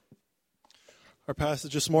Our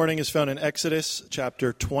passage this morning is found in Exodus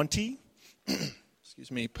chapter 20,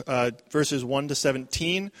 verses 1 to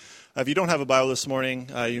 17. If you don't have a Bible this morning,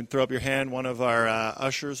 you can throw up your hand. One of our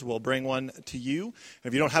ushers will bring one to you. And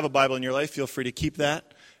if you don't have a Bible in your life, feel free to keep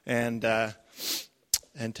that and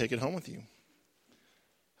take it home with you.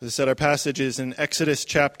 As I said, our passage is in Exodus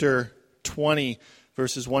chapter 20,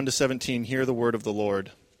 verses 1 to 17. Hear the word of the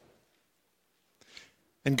Lord.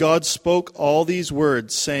 And God spoke all these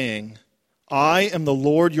words, saying, I am the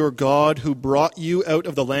Lord your God who brought you out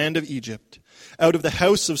of the land of Egypt, out of the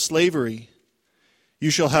house of slavery. You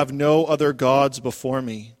shall have no other gods before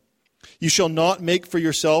me. You shall not make for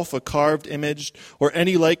yourself a carved image or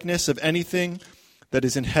any likeness of anything that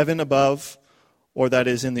is in heaven above, or that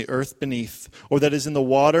is in the earth beneath, or that is in the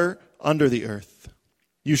water under the earth.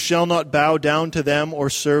 You shall not bow down to them or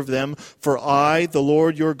serve them, for I, the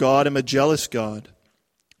Lord your God, am a jealous God,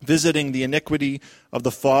 visiting the iniquity of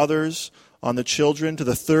the fathers on the children to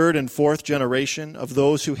the third and fourth generation of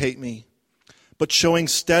those who hate me, but showing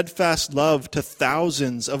steadfast love to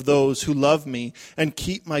thousands of those who love me and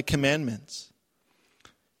keep my commandments.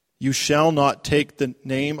 You shall not take the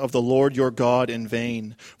name of the Lord your God in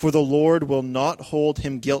vain, for the Lord will not hold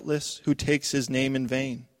him guiltless who takes his name in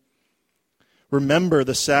vain. Remember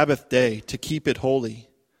the Sabbath day to keep it holy.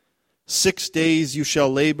 6 days you shall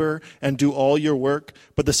labor and do all your work,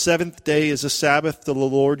 but the seventh day is a Sabbath to the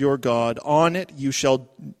Lord your God. On it you shall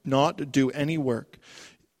not do any work.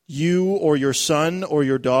 You or your son or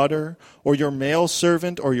your daughter, or your male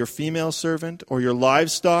servant or your female servant, or your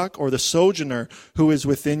livestock, or the sojourner who is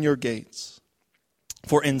within your gates.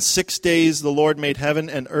 For in 6 days the Lord made heaven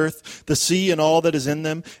and earth, the sea and all that is in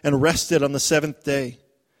them, and rested on the seventh day.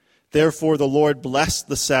 Therefore the Lord blessed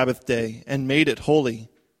the Sabbath day and made it holy.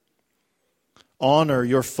 Honor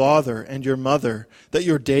your father and your mother, that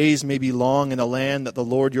your days may be long in the land that the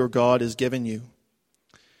Lord your God has given you.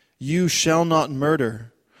 You shall not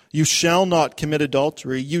murder. You shall not commit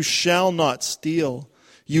adultery. You shall not steal.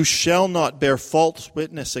 You shall not bear false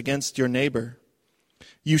witness against your neighbor.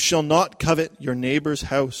 You shall not covet your neighbor's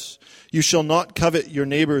house. You shall not covet your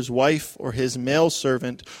neighbor's wife or his male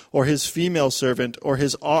servant or his female servant or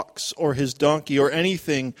his ox or his donkey or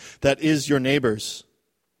anything that is your neighbor's.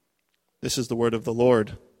 This is the word of the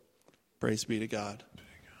Lord. Praise be to God.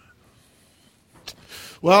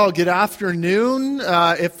 Well, good afternoon.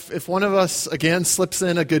 If one of us, again, slips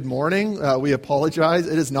in a good morning, we apologize.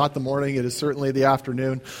 It is not the morning. It is certainly the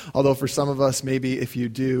afternoon. Although for some of us, maybe if you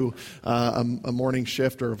do a morning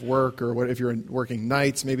shift or of work, or if you're working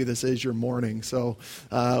nights, maybe this is your morning. So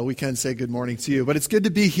we can say good morning to you. But it's good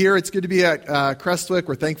to be here. It's good to be at Crestwick.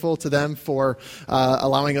 We're thankful to them for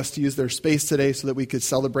allowing us to use their space today so that we could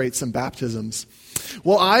celebrate some baptisms.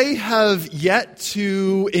 Well, I have yet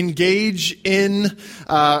to engage in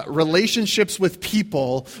relationships with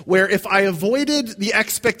people where if I avoided the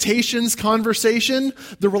expectations conversation,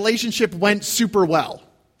 the relationship went super well.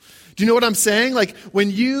 Do you know what I'm saying? Like when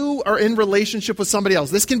you are in relationship with somebody else,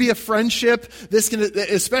 this can be a friendship, this can,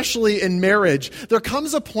 especially in marriage, there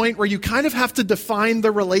comes a point where you kind of have to define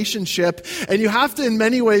the relationship and you have to in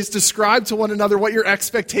many ways describe to one another what your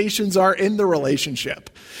expectations are in the relationship.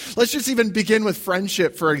 Let's just even begin with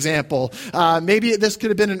friendship, for example. Maybe this could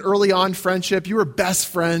have been an early on friendship. You were best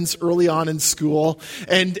friends early on in school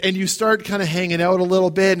and you start kind of hanging out a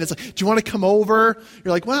little bit and it's like, do you want to come over?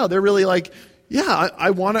 You're like, wow, they're really like, yeah,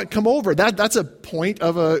 I want to come over. That's a point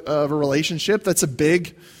of a relationship. That's a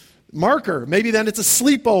big marker. Maybe then it's a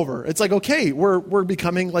sleepover. It's like, okay, we're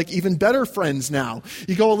becoming like even better friends now.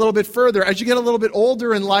 You go a little bit further. As you get a little bit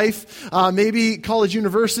older in life, maybe college,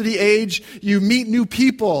 university age, you meet new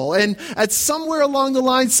people. And at somewhere along the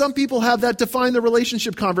line, some people have that define the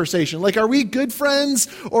relationship conversation. Like, are we good friends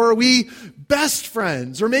or are we best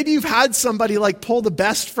friends? Or maybe you've had somebody like pull the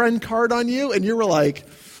best friend card on you and you were like,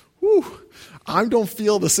 whew, I don't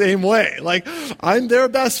feel the same way. Like, I'm their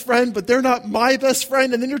best friend, but they're not my best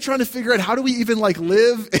friend. And then you're trying to figure out how do we even like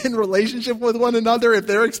live in relationship with one another if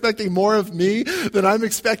they're expecting more of me than I'm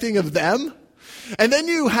expecting of them? And then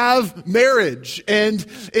you have marriage. And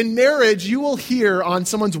in marriage, you will hear on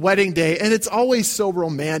someone's wedding day, and it's always so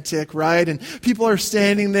romantic, right? And people are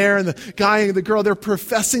standing there, and the guy and the girl, they're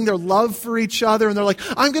professing their love for each other. And they're like,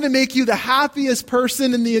 I'm going to make you the happiest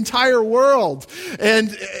person in the entire world.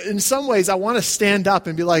 And in some ways, I want to stand up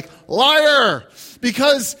and be like, liar!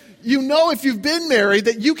 Because You know, if you've been married,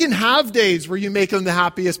 that you can have days where you make them the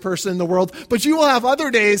happiest person in the world, but you will have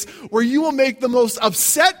other days where you will make the most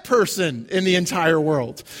upset person in the entire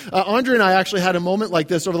world. Andre and I actually had a moment like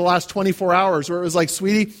this over the last 24 hours where it was like,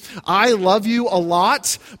 sweetie, I love you a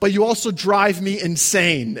lot, but you also drive me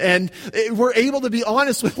insane. And we're able to be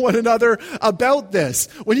honest with one another about this.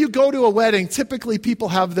 When you go to a wedding, typically people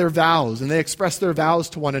have their vows, and they express their vows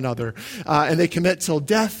to one another, and they commit till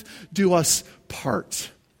death do us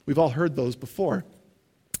part. We've all heard those before.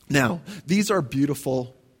 Now, these are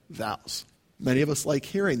beautiful vows. Many of us like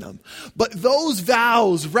hearing them. But those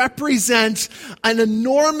vows represent an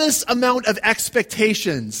enormous amount of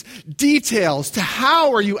expectations, details to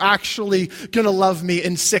how are you actually going to love me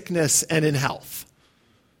in sickness and in health.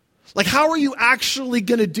 Like, how are you actually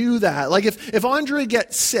going to do that? Like, if Andre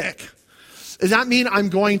gets sick, does that mean I'm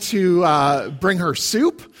going to bring her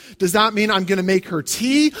soup? Does that mean I'm going to make her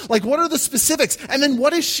tea? Like, what are the specifics? And then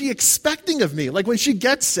what is she expecting of me? Like, when she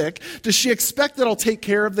gets sick, does she expect that I'll take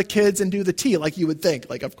care of the kids and do the tea? Like you would think.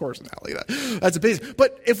 Like, of course, Natalie, that's a basic.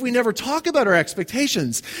 But if we never talk about our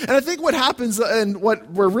expectations, and I think what happens and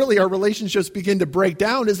where really our relationships begin to break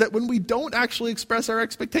down is that when we don't actually express our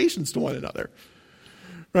expectations to one another.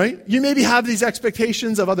 Right? You maybe have these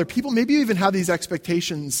expectations of other people. Maybe you even have these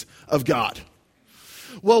expectations of God.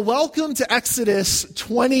 Well, welcome to Exodus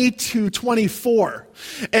 20 to 24.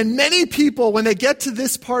 And many people, when they get to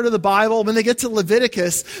this part of the Bible, when they get to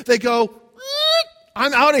Leviticus, they go,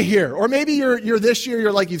 I'm out of here. Or maybe you're this year,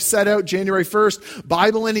 you're like, you've set out January 1st,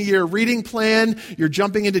 Bible in a year reading plan, you're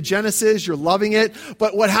jumping into Genesis, you're loving it.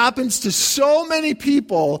 But what happens to so many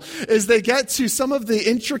people is they get to some of the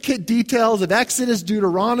intricate details of Exodus,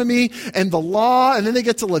 Deuteronomy, and the law, and then they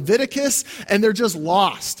get to Leviticus, and they're just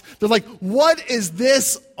lost. They're like, what is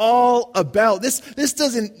this all about? This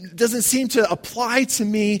doesn't seem to apply to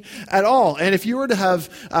me at all. And if you were to have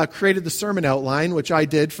created the sermon outline, which I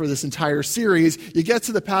did for this entire series, you get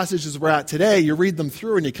to the passages we're at today, you read them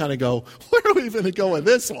through, and you kind of go, where are we going to go with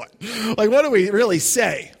this one? Like, what do we really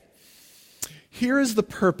say? Here is the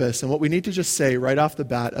purpose, and what we need to just say right off the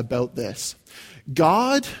bat about this.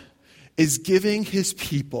 God is giving his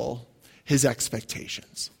people his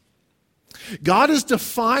expectations. God is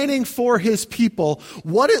defining for his people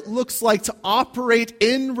what it looks like to operate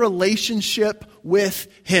in relationship with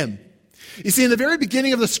him. You see, in the very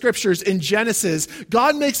beginning of the scriptures in Genesis,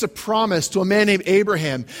 God makes a promise to a man named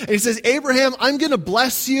Abraham. And he says, Abraham, I'm going to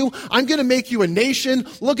bless you. I'm going to make you a nation.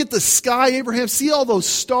 Look at the sky, Abraham. See all those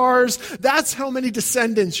stars. That's how many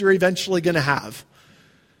descendants you're eventually going to have.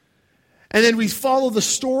 And then we follow the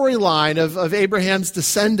storyline of Abraham's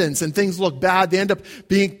descendants, and things look bad. They end up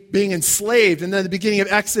being enslaved. And then at the beginning of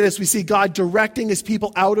Exodus, we see God directing his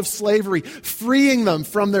people out of slavery, freeing them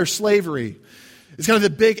from their slavery. It's kind of the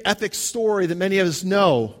big epic story that many of us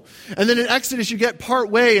know. And then in Exodus, you get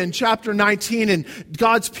part way in chapter 19, and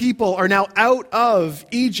God's people are now out of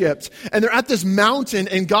Egypt, and they're at this mountain,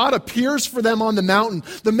 and God appears for them on the mountain.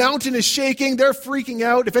 The mountain is shaking. They're freaking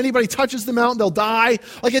out. If anybody touches the mountain, they'll die.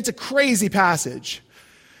 Like, it's a crazy passage.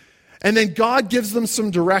 And then God gives them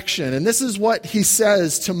some direction. And this is what he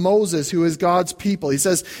says to Moses, who is God's people. He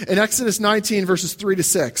says in Exodus 19, verses 3 to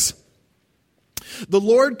 6, the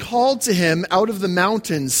Lord called to him out of the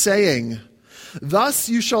mountain, saying, thus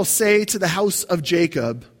you shall say to the house of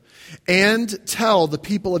Jacob, and tell the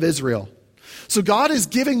people of Israel. So God is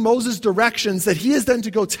giving Moses directions that he is then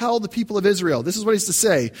to go tell the people of Israel. This is what he's to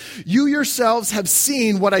say. You yourselves have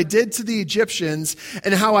seen what I did to the Egyptians,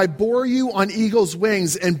 and how I bore you on eagle's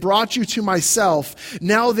wings and brought you to myself.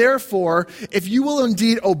 Now therefore, if you will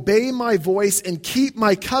indeed obey my voice and keep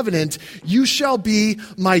my covenant, you shall be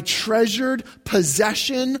my treasured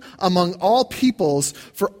possession among all peoples,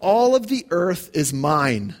 for all of the earth is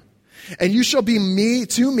mine. And you shall be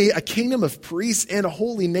to me a kingdom of priests and a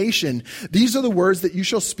holy nation. These are the words that you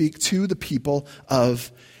shall speak to the people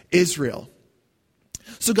of Israel.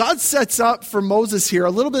 So God sets up for Moses here a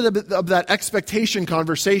little bit of that expectation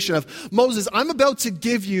conversation of, Moses, I'm about to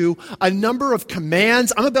give you a number of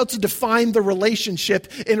commands. I'm about to define the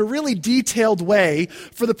relationship in a really detailed way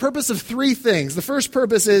for the purpose of three things. The first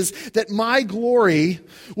purpose is that my glory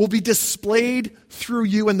will be displayed through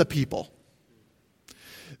you and the people.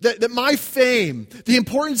 That my fame, the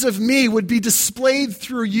importance of me, would be displayed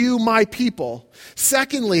through you, my people.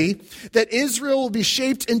 Secondly, that Israel will be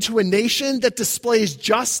shaped into a nation that displays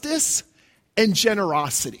justice and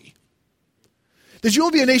generosity. That you will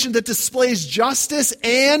be a nation that displays justice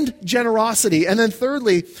and generosity. And then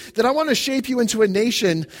thirdly, that I want to shape you into a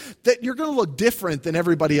nation that you're going to look different than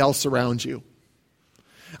everybody else around you.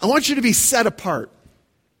 I want you to be set apart.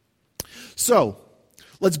 So,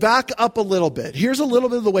 Let's back up a little bit. Here's a little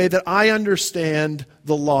bit of the way that I understand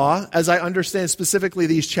the law as I understand specifically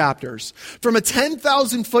these chapters. From a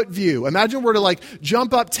 10,000-foot view, imagine we're to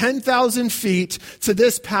jump up 10,000 feet to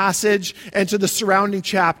this passage and to the surrounding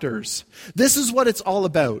chapters. This is what it's all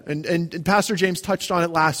about. And Pastor James touched on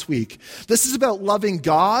it last week. This is about loving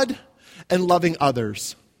God and loving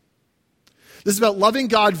others. This is about loving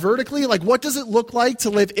God vertically. What does it look like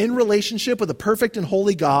to live in relationship with a perfect and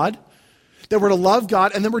holy God? That we're to love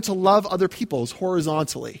God, and then we're to love other people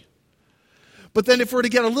horizontally. But then if we're to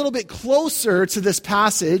get a little bit closer to this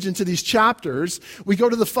passage and to these chapters, we go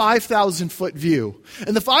to the 5,000-foot view.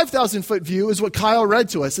 And the 5,000-foot view is what Kyle read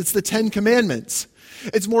to us. It's the 10 Commandments.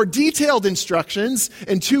 It's more detailed instructions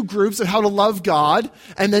in two groups of how to love God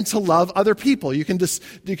and then to love other people. You can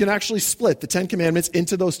actually split the 10 Commandments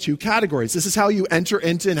into those two categories. This is how you enter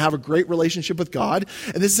into and have a great relationship with God,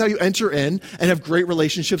 and this is how you enter in and have great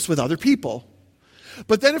relationships with other people.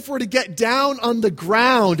 But then if we're to get down on the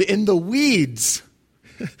ground in the weeds,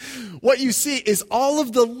 what you see is all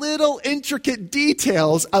of the little intricate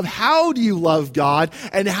details of how do you love God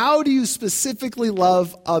and how do you specifically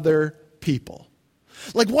love other people.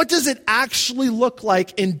 What does it actually look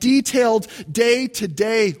like in detailed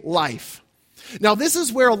day-to-day life? Now, this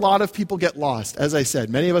is where a lot of people get lost. As I said,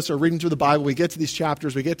 many of us are reading through the Bible. We get to these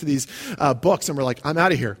chapters, we get to these books, and we're like, I'm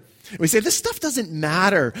out of here. And we say, this stuff doesn't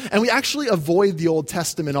matter. And we actually avoid the Old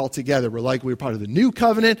Testament altogether. We're like, we're part of the New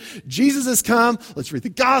Covenant. Jesus has come. Let's read the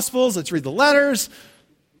Gospels. Let's read the letters.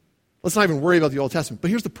 Let's not even worry about the Old Testament. But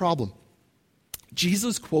here's the problem.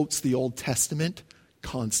 Jesus quotes the Old Testament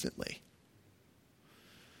constantly.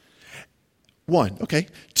 1, okay.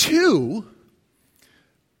 2,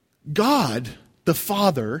 God, the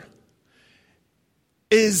Father,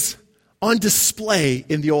 is on display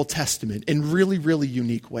in the Old Testament in really, really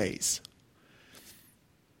unique ways.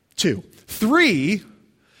 2. 3,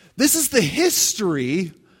 this is the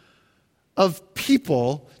history of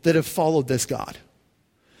people that have followed this God.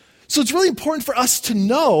 So it's really important for us to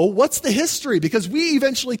know what's the history, because we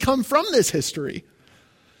eventually come from this history.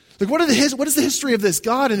 What is the history of this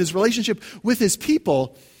God and his relationship with his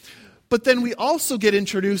people? But then we also get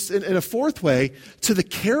introduced in a fourth way to the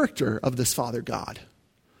character of this Father God.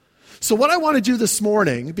 So what I want to do this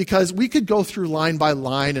morning, because we could go through line by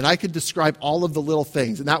line and I could describe all of the little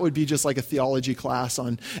things, and that would be just like a theology class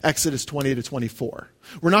on Exodus 20 to 24.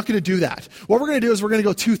 We're not going to do that. What we're going to do is we're going to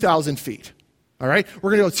go 2,000 feet. All right? We're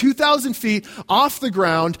going to go 2,000 feet off the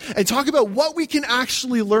ground and talk about what we can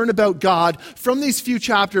actually learn about God from these few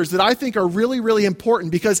chapters that I think are really, really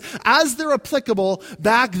important, because as they're applicable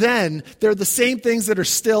back then, they're the same things that are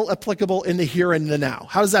still applicable in the here and the now.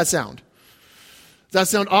 How does that sound? Does that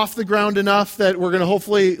sound off the ground enough that we're going to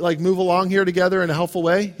hopefully move along here together in a helpful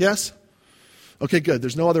way? Yes? Okay, good.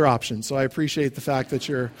 There's no other option. So I appreciate the fact that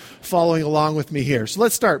you're following along with me here. So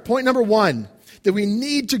let's start. Point number 1 that we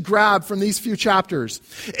need to grab from these few chapters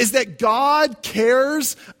is that God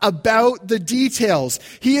cares about the details.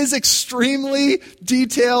 He is extremely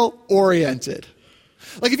detail-oriented.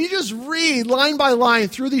 If you just read line by line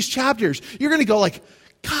through these chapters, you're going to go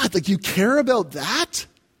God, you care about that?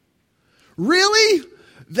 Really?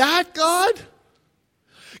 That God?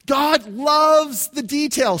 God loves the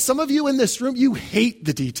details. Some of you in this room, you hate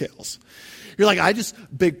the details. You're I just,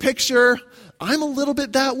 big picture. I'm a little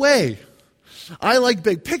bit that way. I like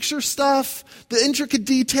big picture stuff. The intricate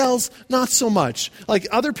details, not so much.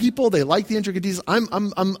 Other people, they like the intricate details.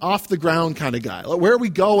 I'm off the ground kind of guy. Where are we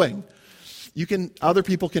going? Other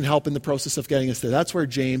people can help in the process of getting us there. That's where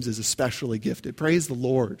James is especially gifted. Praise the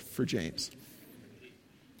Lord for James.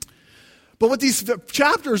 But what these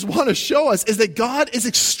chapters want to show us is that God is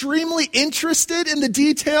extremely interested in the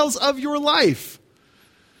details of your life.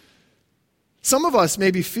 Some of us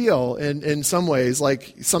maybe feel in some ways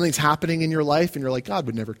like something's happening in your life and you're like, God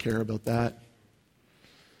would never care about that.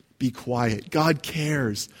 Be quiet. God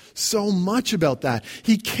cares so much about that.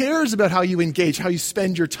 He cares about how you engage, how you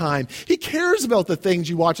spend your time. He cares about the things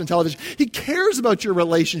you watch on television. He cares about your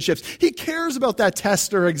relationships. He cares about that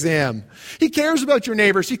test or exam. He cares about your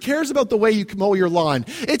neighbors. He cares about the way you mow your lawn.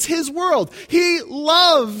 It's his world. He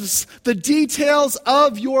loves the details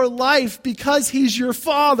of your life because he's your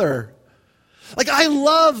father. I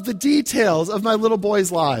love the details of my little boys'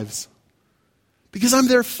 lives because I'm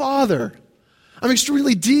their father. I'm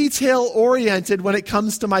extremely detail-oriented when it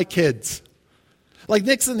comes to my kids.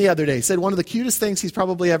 Nixon the other day said one of the cutest things he's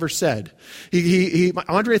probably ever said.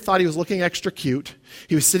 Andre thought he was looking extra cute.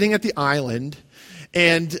 He was sitting at the island,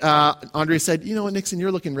 and Andre said, you know what, Nixon,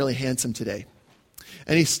 you're looking really handsome today.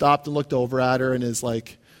 And he stopped and looked over at her in his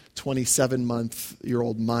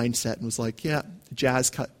 27-month-year-old mindset and was like, yeah, Jazz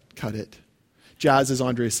cut it. Jazz is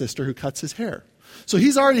Andre's sister who cuts his hair. So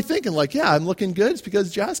he's already thinking like, yeah, I'm looking good. It's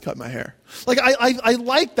because Jazz cut my hair. Like, I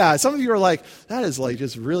like that. Some of you are like, that is like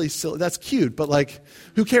just really silly. That's cute, but like,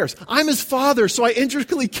 who cares? I'm his father, so I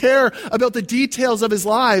intricately care about the details of his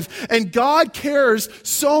life. And God cares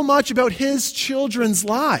so much about his children's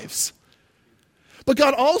lives. But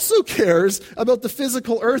God also cares about the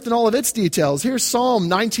physical earth and all of its details. Here's Psalm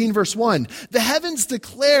 19, verse 1. The heavens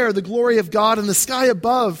declare the glory of God, and the sky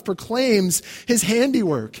above proclaims his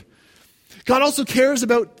handiwork. God also cares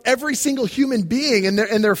about every single human being and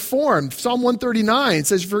their form. Psalm 139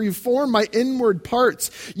 says, for you formed my inward parts.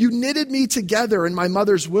 You knitted me together in my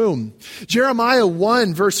mother's womb. Jeremiah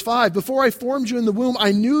 1 verse 5, before I formed you in the womb,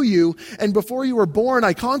 I knew you. And before you were born,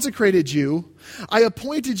 I consecrated you. I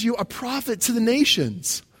appointed you a prophet to the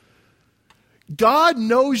nations. God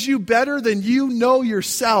knows you better than you know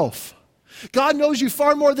yourself. God knows you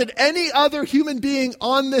far more than any other human being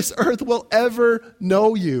on this earth will ever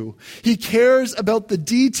know you. He cares about the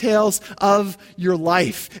details of your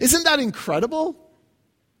life. Isn't that incredible?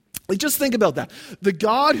 Like, just think about that. The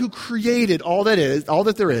God who created all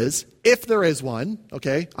that there is, if there is one,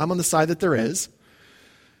 okay, I'm on the side that there is.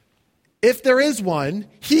 If there is one,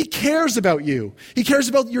 he cares about you. He cares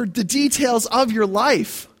about the details of your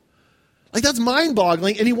life. Like, that's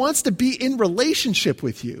mind-boggling, and he wants to be in relationship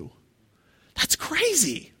with you. That's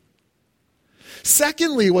crazy.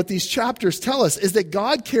 Secondly, what these chapters tell us is that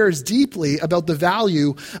God cares deeply about the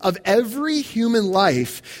value of every human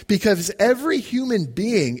life because every human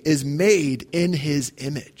being is made in his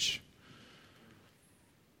image.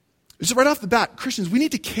 So right off the bat, Christians, we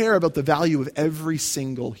need to care about the value of every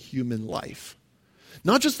single human life,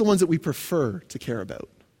 not just the ones that we prefer to care about.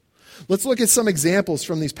 Let's look at some examples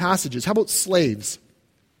from these passages. How about slaves?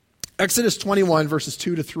 Exodus 21, verses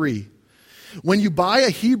 2 to 3. When you buy a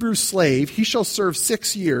Hebrew slave, he shall serve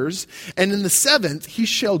 6 years, and in the 7th he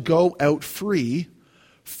shall go out free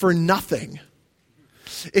for nothing.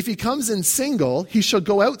 If he comes in single, he shall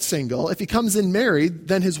go out single. If he comes in married,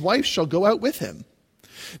 then his wife shall go out with him.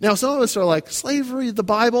 Now, some of us are like, slavery, the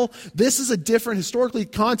Bible, this is a different, historically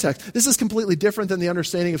context. This is completely different than the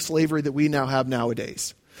understanding of slavery that we now have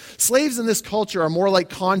nowadays. Slaves in this culture are more like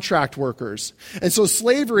contract workers. And so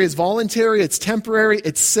slavery is voluntary, it's temporary,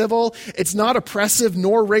 it's civil, it's not oppressive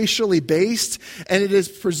nor racially based, and it has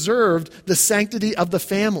preserved the sanctity of the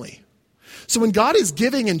family. So when God is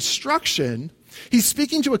giving instruction, he's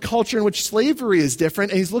speaking to a culture in which slavery is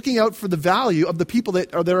different, and he's looking out for the value of the people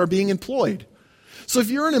that are being employed. So if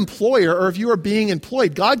you're an employer or if you are being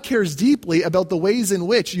employed, God cares deeply about the ways in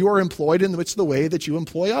which you are employed and the way that you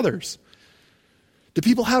employ others. Do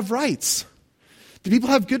people have rights? Do people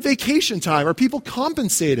have good vacation time? Are people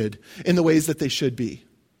compensated in the ways that they should be?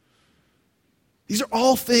 These are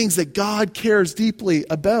all things that God cares deeply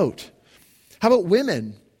about. How about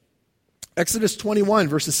women? Exodus 21,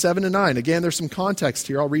 verses 7 to 9. Again, there's some context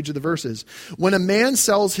here. I'll read you the verses. When a man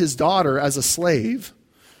sells his daughter as a slave,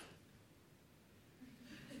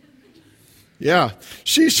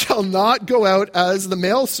 she shall not go out as the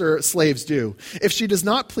male slaves do. If she does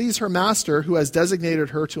not please her master, who has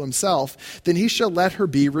designated her to himself, then he shall let her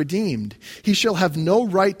be redeemed. He shall have no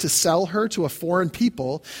right to sell her to a foreign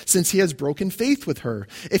people, since he has broken faith with her.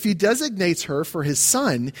 If he designates her for his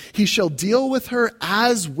son, he shall deal with her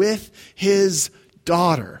as with his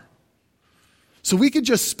daughter. So we could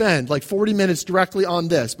just spend like 40 minutes directly on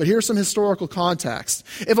this, but here's some historical context.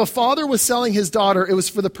 If a father was selling his daughter, it was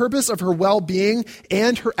for the purpose of her well-being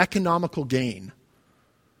and her economical gain.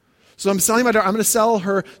 So I'm selling my daughter, I'm going to sell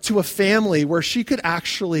her to a family where she could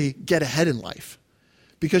actually get ahead in life.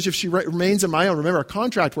 Because if she remains in my own, remember, a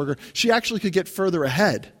contract worker, she actually could get further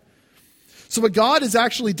ahead. So what God is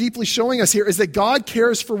actually deeply showing us here is that God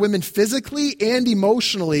cares for women physically and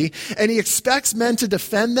emotionally, and he expects men to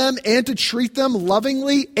defend them and to treat them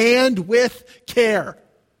lovingly and with care.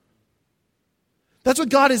 That's what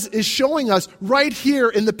God is showing us right here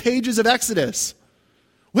in the pages of Exodus.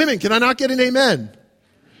 Women, can I not get an amen?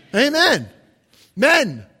 Amen.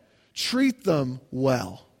 Men, treat them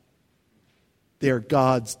well. They are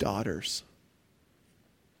God's daughters.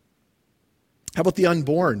 How about the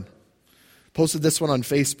unborn? Posted this one on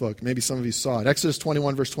Facebook. Maybe some of you saw it. Exodus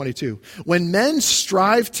 21, verse 22. When men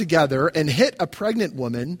strive together and hit a pregnant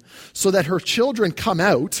woman so that her children come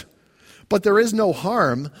out, but there is no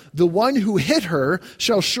harm, the one who hit her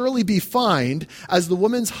shall surely be fined, as the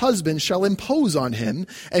woman's husband shall impose on him,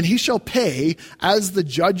 and he shall pay as the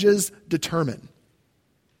judges determine.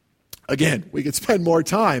 Again, we could spend more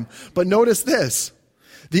time, but notice this.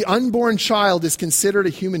 The unborn child is considered a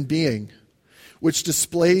human being, which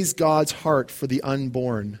displays God's heart for the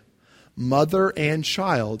unborn. mother and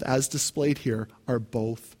child, as displayed here, are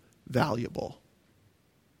both valuable.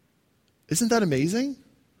 Isn't that amazing?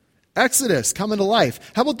 Exodus, coming to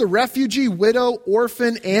life. How about the refugee, widow,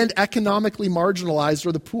 orphan, and economically marginalized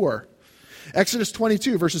or the poor? Exodus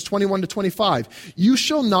 22, verses 21 to 25. You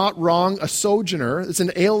shall not wrong a sojourner, that's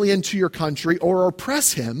an alien to your country, or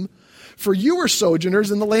oppress him, for you were sojourners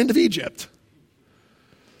in the land of Egypt.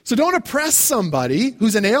 So don't oppress somebody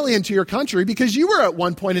who's an alien to your country because you were at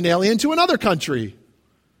one point an alien to another country.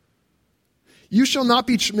 You shall not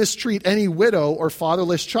mistreat any widow or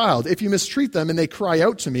fatherless child. If you mistreat them and they cry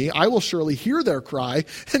out to me, I will surely hear their cry,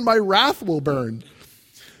 and my wrath will burn.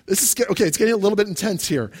 It's getting a little bit intense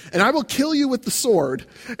here. And I will kill you with the sword,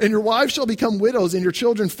 and your wives shall become widows and your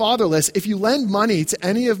children fatherless. If you lend money to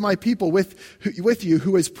any of my people with you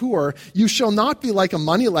who is poor, you shall not be like a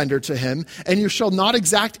moneylender to him, and you shall not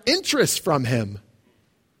exact interest from him.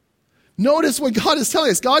 Notice what God is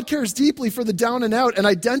telling us. God cares deeply for the down and out and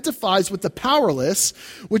identifies with the powerless,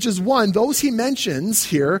 which is one, those he mentions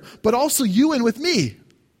here, but also you and with me.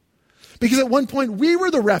 Because at one point we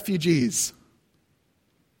were the refugees.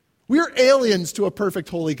 We are aliens to a perfect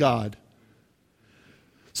holy God.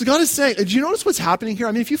 So God is saying, do you notice what's happening here?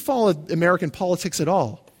 I mean, if you follow American politics at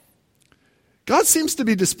all, God seems to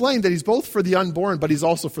be displaying that he's both for the unborn, but he's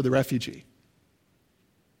also for the refugee.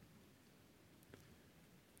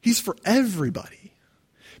 He's for everybody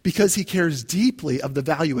because he cares deeply of the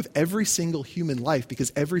value of every single human life,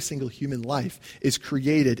 because every single human life is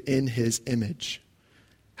created in his image.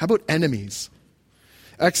 How about enemies?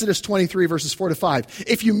 Exodus 23, verses 4 to 5.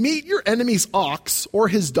 If you meet your enemy's ox or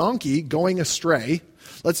his donkey going astray,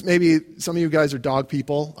 maybe some of you guys are dog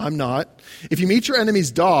people. I'm not. If you meet your enemy's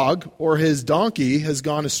dog or his donkey has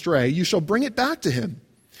gone astray, you shall bring it back to him.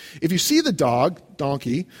 If you see the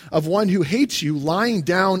donkey, of one who hates you lying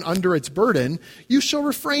down under its burden, you shall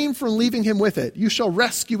refrain from leaving him with it. You shall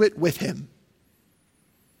rescue it with him.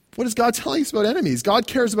 What is God telling us about enemies? God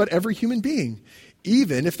cares about every human being,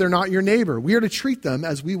 even if they're not your neighbor. We are to treat them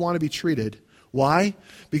as we want to be treated. Why?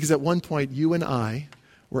 Because at one point, you and I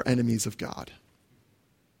were enemies of God.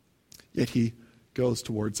 Yet he goes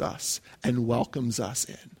towards us and welcomes us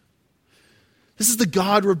in. This is the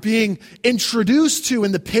God we're being introduced to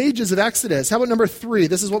in the pages of Exodus. How about number 3?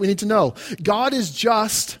 This is what we need to know. God is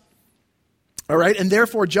just, all right, and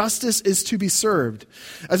therefore justice is to be served.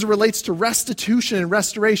 As it relates to restitution and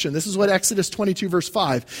restoration, this is what Exodus 22, verse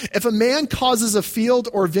 5. If a man causes a field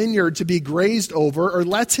or vineyard to be grazed over, or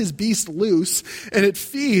lets his beast loose, and it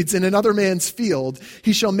feeds in another man's field,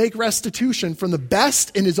 he shall make restitution from the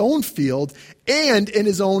best in his own field and in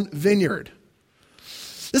his own vineyard.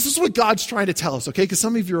 This is what God's trying to tell us, okay? Because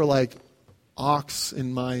some of you are like, ox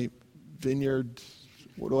in my vineyard,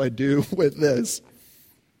 what do I do with this?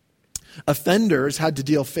 Offenders had to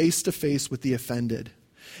deal face to face with the offended.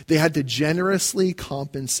 They had to generously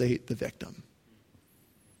compensate the victim.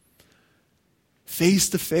 Face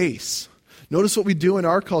to face. Notice what we do in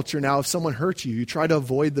our culture now. If someone hurts you, you try to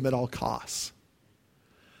avoid them at all costs.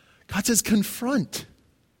 God says confront.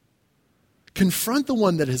 Confront the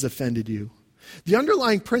one that has offended you. The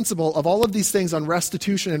underlying principle of all of these things on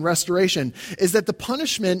restitution and restoration is that the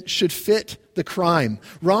punishment should fit the crime.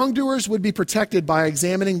 Wrongdoers would be protected by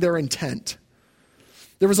examining their intent.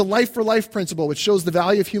 There was a life-for-life principle which shows the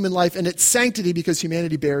value of human life and its sanctity because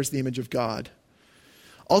humanity bears the image of God.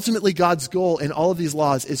 Ultimately, God's goal in all of these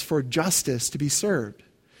laws is for justice to be served.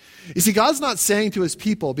 You see, God's not saying to his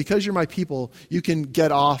people, because you're my people, you can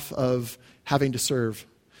get off of having to serve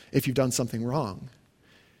if you've done something wrong.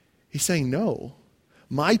 He's saying, no,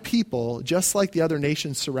 my people, just like the other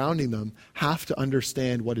nations surrounding them, have to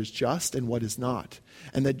understand what is just and what is not,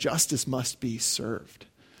 and that justice must be served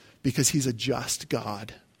because he's a just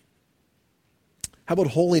God. How about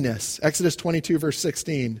holiness? Exodus 22, verse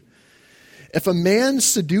 16. If a man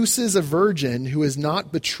seduces a virgin who is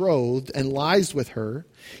not betrothed and lies with her,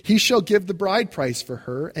 he shall give the bride price for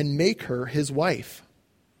her and make her his wife.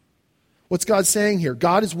 What's God saying here?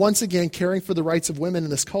 God is once again caring for the rights of women in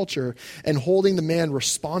this culture and holding the man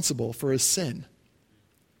responsible for his sin.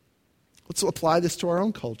 Let's apply this to our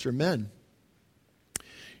own culture. Men,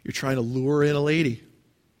 you're trying to lure in a lady.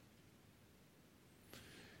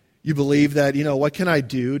 You believe that, what can I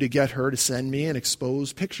do to get her to send me and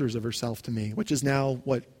expose pictures of herself to me, which is now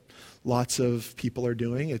what lots of people are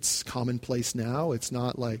doing. It's commonplace now. It's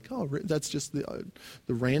not like, that's just the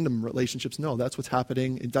random relationships. No, that's what's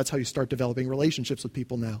happening. That's how you start developing relationships with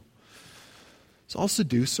people now. So I'll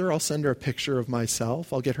seduce her. I'll send her a picture of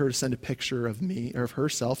myself. I'll get her to send a picture of me or of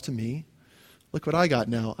herself to me. Look what I got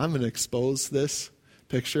now. I'm going to expose this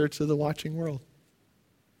picture to the watching world.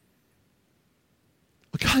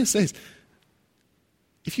 What God is saying is,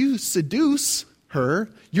 if you seduce her,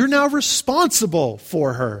 you're now responsible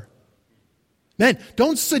for her. Men,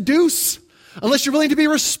 don't seduce unless you're willing to be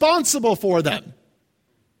responsible for them.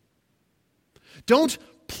 Don't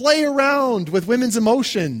play around with women's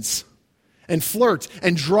emotions and flirt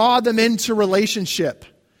and draw them into relationship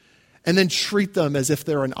and then treat them as if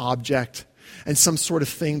they're an object and some sort of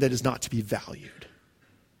thing that is not to be valued.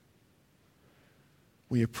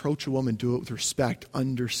 When you approach a woman, do it with respect,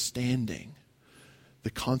 understanding the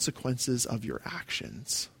consequences of your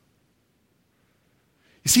actions.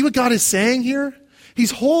 You see what God is saying here?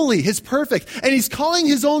 He's holy, He's perfect, and He's calling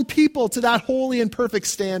His own people to that holy and perfect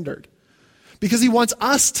standard because He wants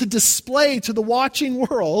us to display to the watching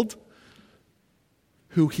world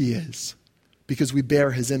who He is, because we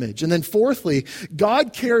bear His image. And then fourthly,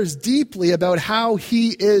 God cares deeply about how He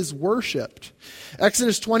is worshipped.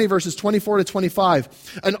 Exodus 20, verses 24 to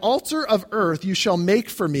 25. An altar of earth you shall make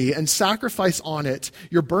for me and sacrifice on it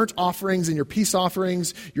your burnt offerings and your peace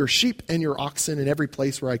offerings, your sheep and your oxen in every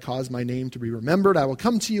place where I cause my name to be remembered. I will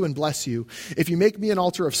come to you and bless you. If you make me an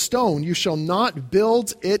altar of stone, you shall not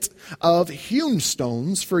build it of hewn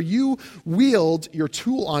stones, for you wield your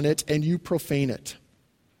tool on it and you profane it.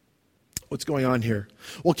 What's going on here?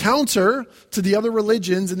 Well, counter to the other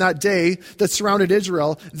religions in that day that surrounded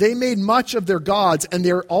Israel, they made much of their gods and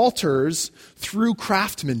their altars through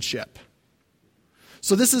craftsmanship.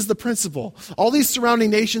 So this is the principle. All these surrounding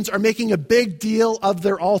nations are making a big deal of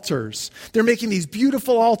their altars. They're making these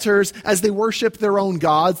beautiful altars as they worship their own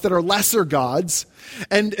gods that are lesser gods.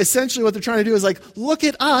 And essentially what they're trying to do is like, look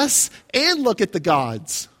at us and look at the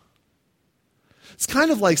gods. It's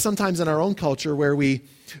kind of like sometimes in our own culture where we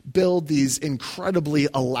build these incredibly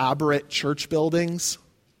elaborate church buildings.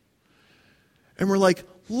 And we're like,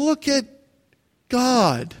 look at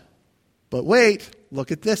God. But wait,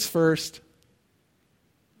 look at this first.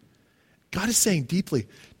 God is saying deeply,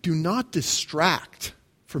 do not distract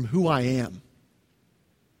from who I am.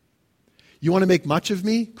 You want to make much of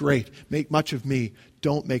me? Great. Make much of me.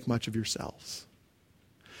 Don't make much of yourselves.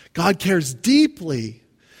 God cares deeply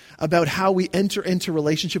about how we enter into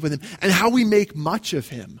relationship with Him and how we make much of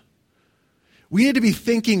Him. We need to be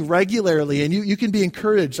thinking regularly, and you can be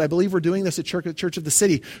encouraged. I believe we're doing this at Church of the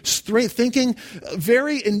City, thinking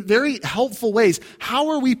in very helpful ways. How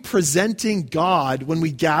are we presenting God when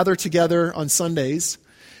we gather together on Sundays?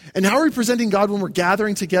 And how are we presenting God when we're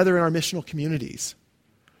gathering together in our missional communities?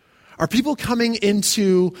 Are people coming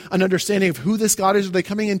into an understanding of who this God is, or are they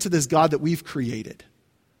coming into this God that we've created?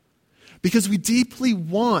 Because we deeply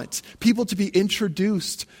want people to be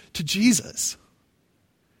introduced to Jesus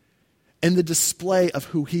and the display of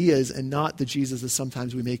who He is and not the Jesus that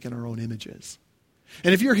sometimes we make in our own images.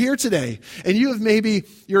 And if you're here today and you have maybe,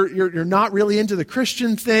 you're not really into the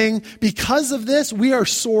Christian thing, because of this, we are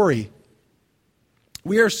sorry.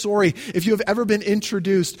 We are sorry if you have ever been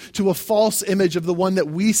introduced to a false image of the one that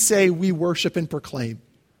we say we worship and proclaim.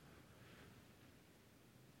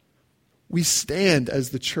 We stand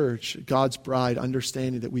as the church, God's bride,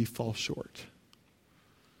 understanding that we fall short.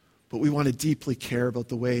 But we want to deeply care about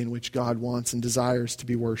the way in which God wants and desires to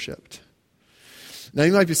be worshipped. Now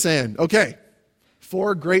you might be saying, okay,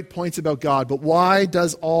 4 great points about God, but why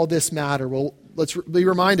does all this matter? Well, let's be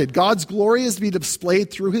reminded. God's glory is to be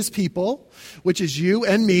displayed through His people, which is you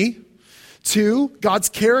and me. 2, God's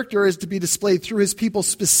character is to be displayed through His people,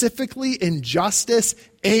 specifically in justice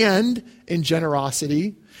and in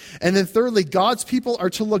generosity. And then thirdly, God's people are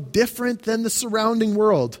to look different than the surrounding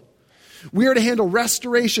world. We are to handle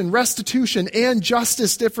restoration, restitution, and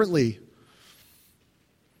justice differently.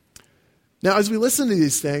 Now, as we listen to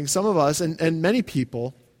these things, some of us, and many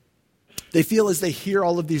people, they feel as they hear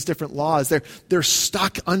all of these different laws, they're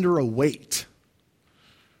stuck under a weight.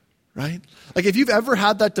 Right? Like if you've ever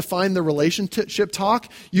had that define the relationship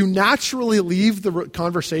talk, you naturally leave the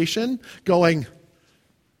conversation going,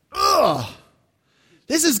 ugh,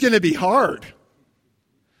 this is going to be hard.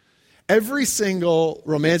 Every single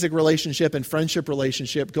romantic relationship and friendship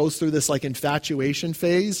relationship goes through this like infatuation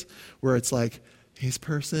phase where it's like, this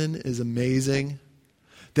person is amazing.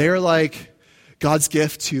 They're like God's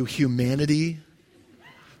gift to humanity.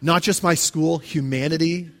 Not just my school,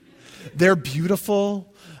 humanity. They're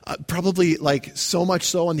beautiful. Probably like so much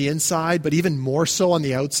so on the inside, but even more so on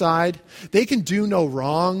the outside. They can do no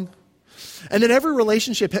wrong. And then every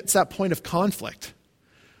relationship hits that point of conflict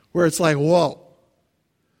where it's like, whoa,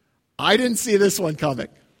 I didn't see this one coming.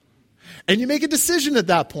 And you make a decision at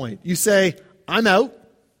that point. You say, I'm out.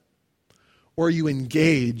 Or you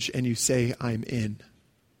engage and you say, I'm in.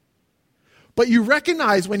 But you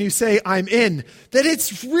recognize when you say, I'm in, that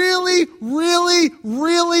it's really, really,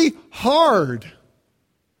 really hard.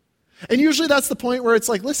 And usually that's the point where it's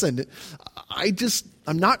like, listen,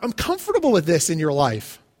 I'm comfortable with this in your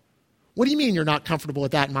life. What do you mean you're not comfortable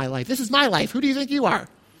with that in my life? This is my life. Who do you think you are?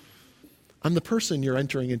 I'm the person you're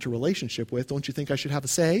entering into a relationship with. Don't you think I should have a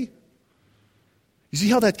say? You see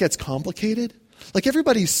how that gets complicated? Like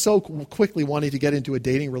everybody's so quickly wanting to get into a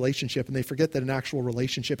dating relationship and they forget that an actual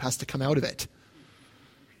relationship has to come out of it.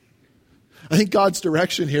 I think God's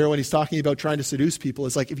direction here when he's talking about trying to seduce people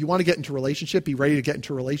is like, if you want to get into a relationship, be ready to get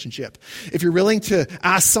into a relationship. If you're willing to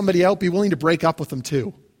ask somebody out, be willing to break up with them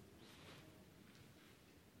too.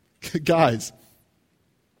 Guys,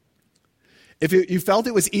 if you felt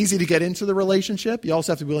it was easy to get into the relationship, you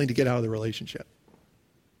also have to be willing to get out of the relationship.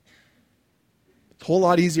 It's a whole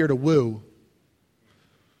lot easier to woo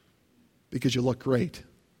because you look great.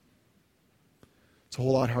 It's a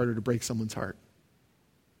whole lot harder to break someone's heart.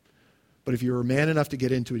 But if you're man enough to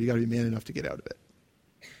get into it, you got to be man enough to get out of it.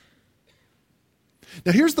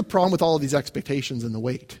 Now here's the problem with all of these expectations and the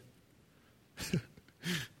wait.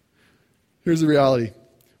 Here's the reality.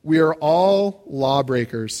 We are all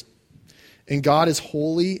lawbreakers, and God is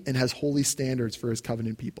holy and has holy standards for his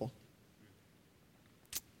covenant people.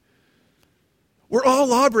 We're all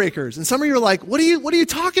lawbreakers. And some of you are like, what are you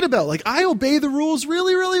talking about? Like, I obey the rules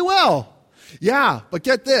really, really well. Yeah, but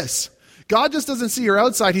get this. God just doesn't see your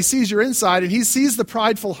outside. He sees your inside, and he sees the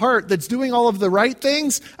prideful heart that's doing all of the right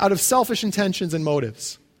things out of selfish intentions and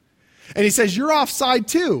motives. And he says, you're offside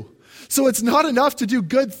too. So it's not enough to do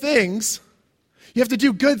good things. You have to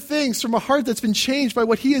do good things from a heart that's been changed by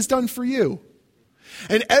what he has done for you.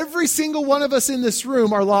 And every single one of us in this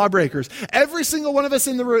room are lawbreakers. Every single one of us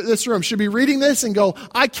in this room should be reading this and go,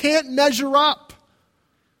 I can't measure up.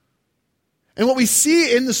 And what we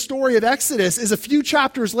see in the story of Exodus is a few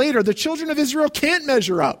chapters later, the children of Israel can't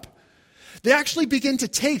measure up. They actually begin to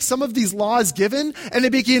take some of these laws given and they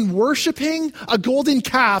begin worshiping a golden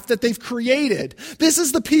calf that they've created. This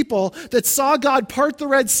is the people that saw God part the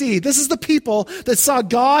Red Sea. This is the people that saw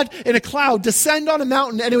God in a cloud descend on a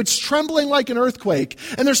mountain and it was trembling like an earthquake.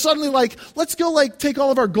 And they're suddenly like, let's go take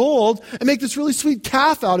all of our gold and make this really sweet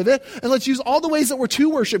calf out of it and let's use all the ways that we're to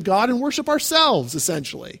worship God and worship ourselves,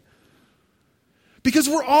 essentially. Because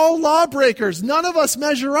we're all lawbreakers. None of us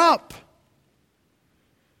measure up.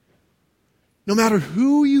 No matter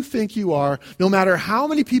who you think you are, no matter how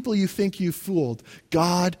many people you think you fooled,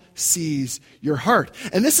 God sees your heart.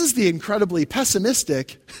 And this is the incredibly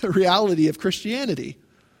pessimistic reality of Christianity.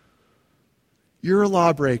 You're a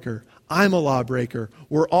lawbreaker. I'm a lawbreaker.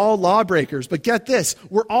 We're all lawbreakers. But get this,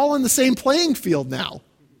 we're all in the same playing field now.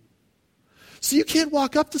 So you can't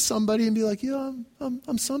walk up to somebody and be like, yeah,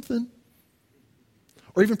 I'm something.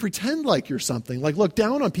 Or even pretend like you're something. Like look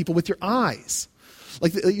down on people with your eyes.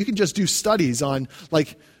 Like you can just do studies on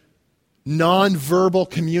like nonverbal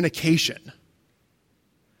communication.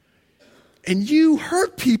 And you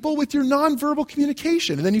hurt people with your nonverbal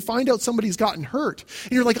communication. And then you find out somebody's gotten hurt.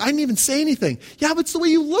 And you're like, I didn't even say anything. Yeah, but it's the way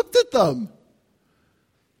you looked at them.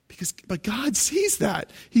 But God sees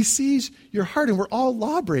that. He sees your heart. And we're all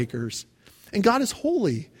lawbreakers. And God is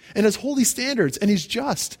holy and has holy standards. And he's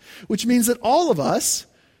just. Which means that all of us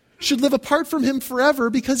should live apart from him forever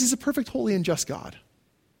because he's a perfect, holy, and just God.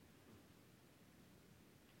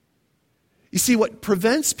 You see, what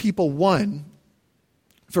prevents people, one,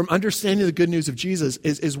 from understanding the good news of Jesus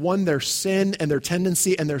is one, their sin and their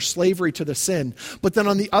tendency and their slavery to the sin. But then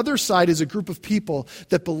on the other side is a group of people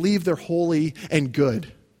that believe they're holy and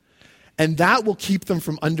good. And that will keep them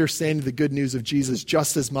from understanding the good news of Jesus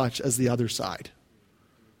just as much as the other side.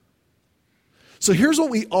 So here's what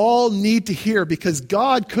we all need to hear, because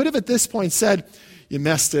God could have at this point said, you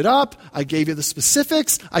messed it up. I gave you the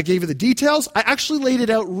specifics. I gave you the details. I actually laid it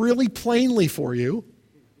out really plainly for you.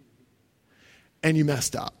 And you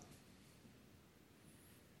messed up.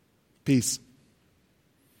 Peace.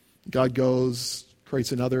 God goes,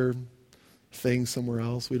 creates another thing somewhere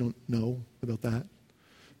else. We don't know about that.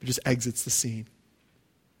 He just exits the scene.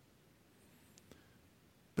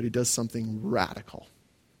 But he does something radical.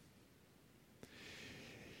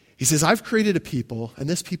 He says, I've created a people, and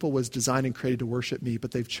this people was designed and created to worship me,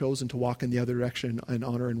 but they've chosen to walk in the other direction and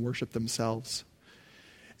honor and worship themselves.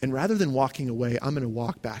 And rather than walking away, I'm going to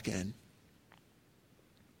walk back in.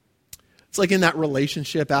 It's like in that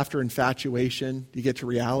relationship after infatuation, you get to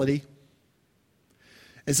reality.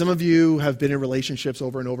 And some of you have been in relationships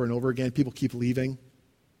over and over and over again. People keep leaving.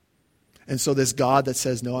 And so this God that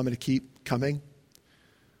says, no, I'm going to keep coming,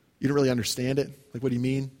 you don't really understand it. Like, what do you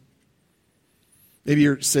mean? Maybe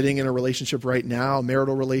you're sitting in a relationship right now, a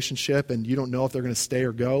marital relationship, and you don't know if they're going to stay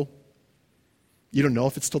or go. You don't know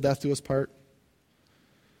if it's till death do us part.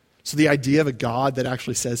 So the idea of a God that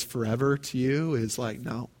actually says forever to you is like,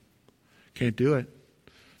 no, Can't do it.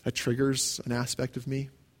 That triggers an aspect of me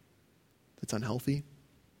that's unhealthy.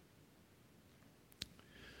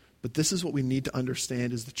 But this is what we need to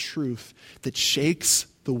understand is the truth that shakes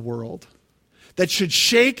the world. That should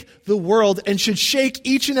shake the world and should shake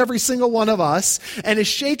each and every single one of us, and is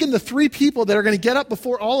shaking the three people that are going to get up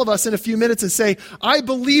before all of us in a few minutes and say, I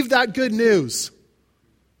believe that good news.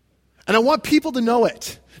 And I want people to know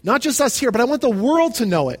it. Not just us here, but I want the world to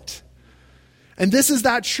know it. And this is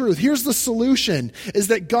that truth. Here's the solution, is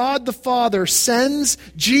that God the Father sends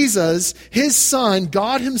Jesus, his Son,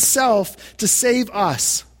 God himself, to save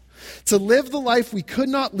us. To live the life we could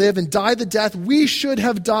not live and die the death we should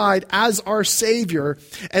have died as our Savior,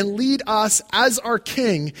 and lead us as our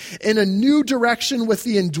King in a new direction with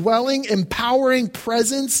the indwelling, empowering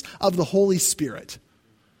presence of the Holy Spirit.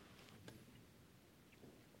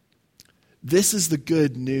 This is the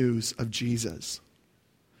good news of Jesus.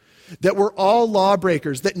 That we're all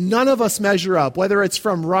lawbreakers, that none of us measure up, whether it's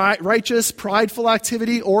from righteous, prideful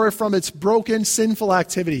activity or from its broken, sinful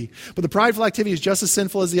activity. But the prideful activity is just as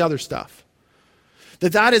sinful as the other stuff.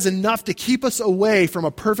 That is enough to keep us away from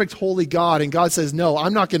a perfect, holy God. And God says, no,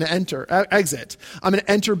 I'm not going to exit. I'm going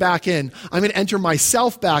to enter back in. I'm going to enter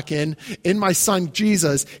myself back in my Son,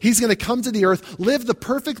 Jesus. He's going to come to the earth, live the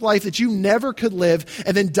perfect life that you never could live,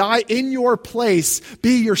 and then die in your place,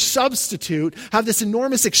 be your substitute, have this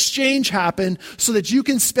enormous exchange happen so that you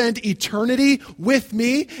can spend eternity with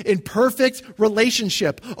me in perfect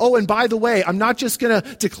relationship. Oh, and by the way, I'm not just going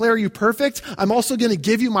to declare you perfect. I'm also going to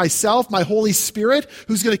give you myself, my Holy Spirit,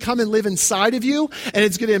 who's going to come and live inside of you, and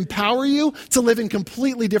it's going to empower you to live in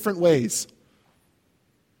completely different ways.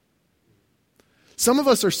 Some of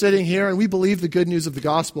us are sitting here and we believe the good news of the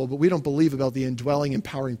gospel, but we don't believe about the indwelling,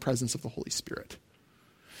 empowering presence of the Holy Spirit.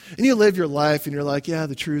 And you live your life and you're like, yeah,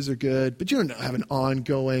 the truths are good, but you don't have an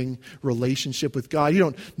ongoing relationship with God. You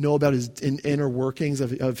don't know about his inner workings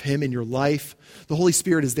of him in your life. The Holy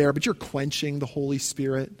Spirit is there, but you're quenching the Holy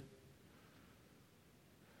Spirit.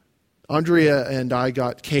 Andrea and I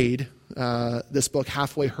got Cade, this book,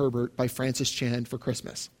 Halfway Herbert by Francis Chan, for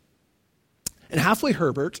Christmas. And Halfway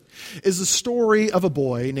Herbert is the story of a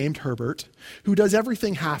boy named Herbert who does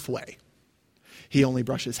everything halfway. He only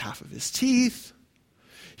brushes half of his teeth.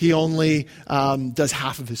 He only does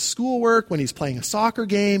half of his schoolwork. When he's playing a soccer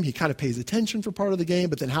game, he kind of pays attention for part of the game,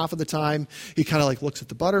 but then half of the time, he kind of like looks at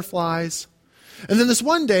the butterflies. And then this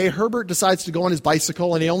one day, Herbert decides to go on his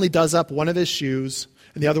bicycle, and he only does up one of his shoes,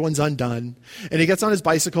 and the other one's undone. And he gets on his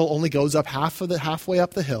bicycle, only goes up halfway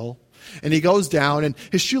up the hill, and he goes down, and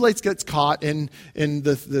his shoelace gets caught in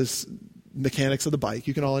this mechanics of the bike.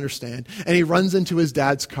 You can all understand. And he runs into his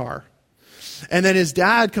dad's car. And then his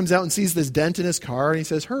dad comes out and sees this dent in his car, and he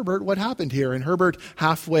says, Herbert, what happened here? And Herbert,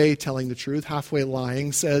 halfway telling the truth, halfway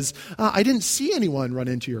lying, says, I didn't see anyone run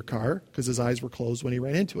into your car, because his eyes were closed when he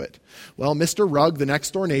ran into it. Well, Mr. Rugg, the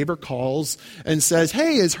next door neighbor, calls and says,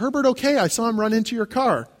 hey, is Herbert okay? I saw him run into your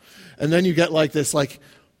car. And then you get like this, like,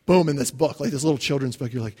 boom, in this book, like this little children's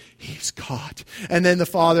book. You're like, he's caught. And then the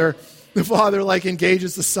father like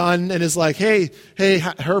engages the son and is like, hey,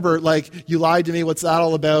 Herbert, like you lied to me. What's that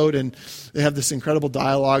all about? And they have this incredible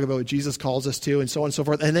dialogue about what Jesus calls us to and so on and so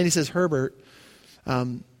forth. And then he says, Herbert,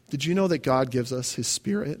 did you know that God gives us his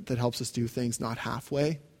Spirit that helps us do things not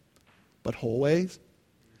halfway, but whole ways?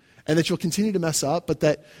 And that you'll continue to mess up, but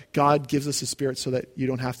that God gives us his Spirit so that you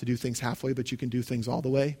don't have to do things halfway, but you can do things all the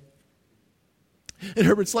way? And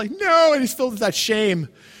Herbert's like, no, and he's filled with that shame.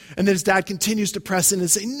 And then his dad continues to press in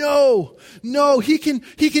and say, no, he can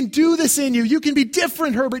do this in you. You can be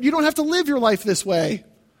different, Herbert. You don't have to live your life this way.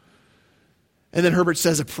 And then Herbert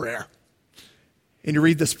says a prayer. And you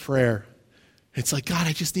read this prayer. It's like, God,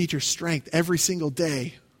 I just need your strength every single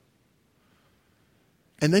day.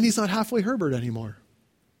 And then he's not halfway Herbert anymore.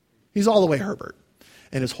 He's all the way Herbert.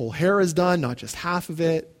 And his whole hair is done, not just half of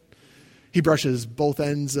it. He brushes both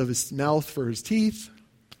ends of his mouth for his teeth.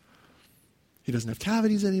 He doesn't have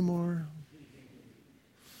cavities anymore.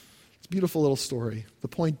 It's a beautiful little story. The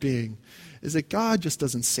point being is that God just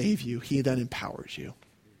doesn't save you. He then empowers you.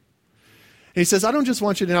 And he says, I don't just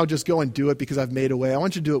want you to now just go and do it because I've made a way. I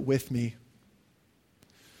want you to do it with me.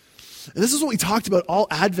 And this is what we talked about all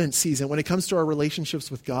Advent season when it comes to our relationships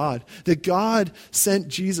with God. That God sent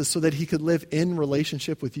Jesus so that he could live in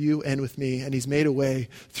relationship with you and with me. And he's made a way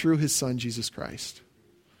through his Son, Jesus Christ.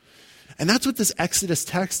 And that's what this Exodus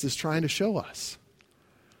text is trying to show us.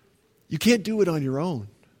 You can't do it on your own.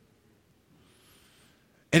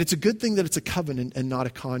 And it's a good thing that it's a covenant and not a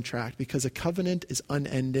contract, because a covenant is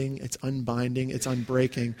unending, it's unbinding, it's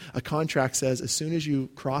unbreaking. A contract says, as soon as you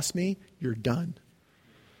cross me, you're done.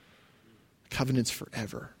 Covenant's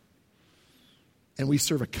forever. And we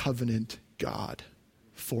serve a covenant God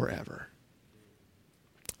forever.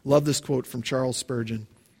 Love this quote from Charles Spurgeon.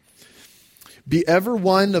 Be ever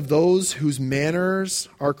one of those whose manners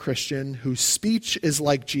are Christian, whose speech is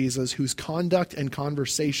like Jesus, whose conduct and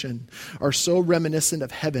conversation are so reminiscent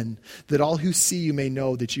of heaven that all who see you may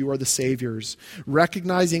know that you are the Savior's,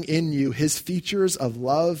 recognizing in you his features of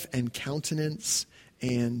love and countenance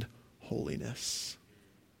and holiness.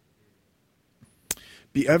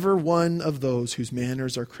 Be ever one of those whose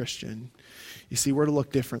manners are Christian. You see, we're to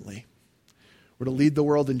look differently. We're to lead the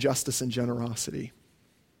world in justice and generosity.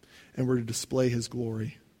 And we're to display his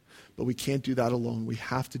glory. But we can't do that alone. We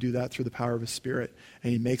have to do that through the power of his Spirit.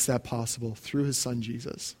 And he makes that possible through his Son,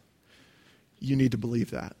 Jesus. You need to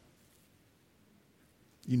believe that.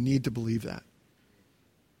 You need to believe that.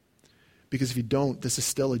 Because if you don't, this is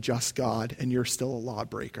still a just God, and you're still a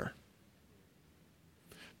lawbreaker.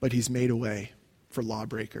 But he's made a way for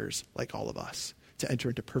lawbreakers like all of us to enter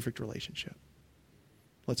into perfect relationship.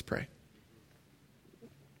 Let's pray.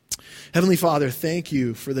 Heavenly Father, thank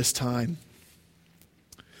you for this time.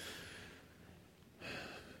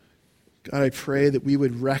 God, I pray that we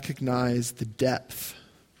would recognize the depth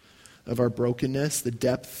of our brokenness, the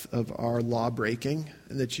depth of our law breaking,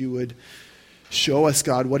 and that you would show us,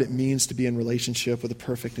 God, what it means to be in relationship with a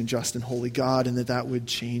perfect and just and holy God, and that would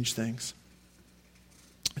change things.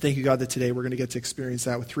 Thank you, God, that today we're going to get to experience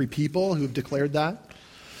that with 3 people who have declared that.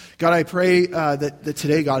 God, I pray that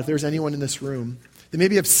today, God, if there's anyone in this room, they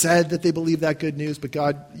maybe have said that they believe that good news, but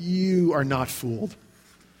God, you are not fooled.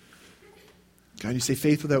 God, you say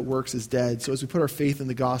faith without works is dead. So as we put our faith in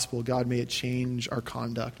the gospel, God, may it change our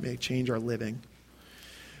conduct. May it change our living.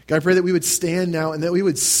 God, I pray that we would stand now and that we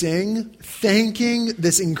would sing, thanking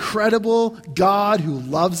this incredible God who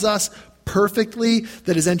loves us perfectly,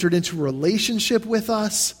 that has entered into a relationship with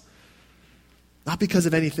us, not because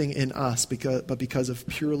of anything in us, but because of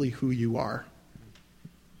purely who you are.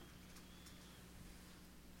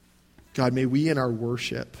 God, may we in our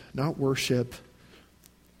worship not worship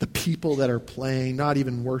the people that are playing, not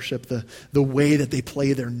even worship the way that they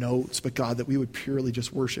play their notes, but God, that we would purely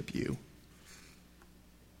just worship you.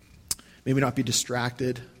 May we not be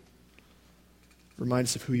distracted. Remind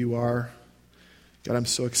us of who you are. God, I'm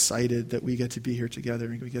so excited that we get to be here together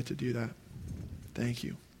and we get to do that. Thank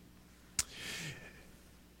you.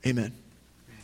 Amen.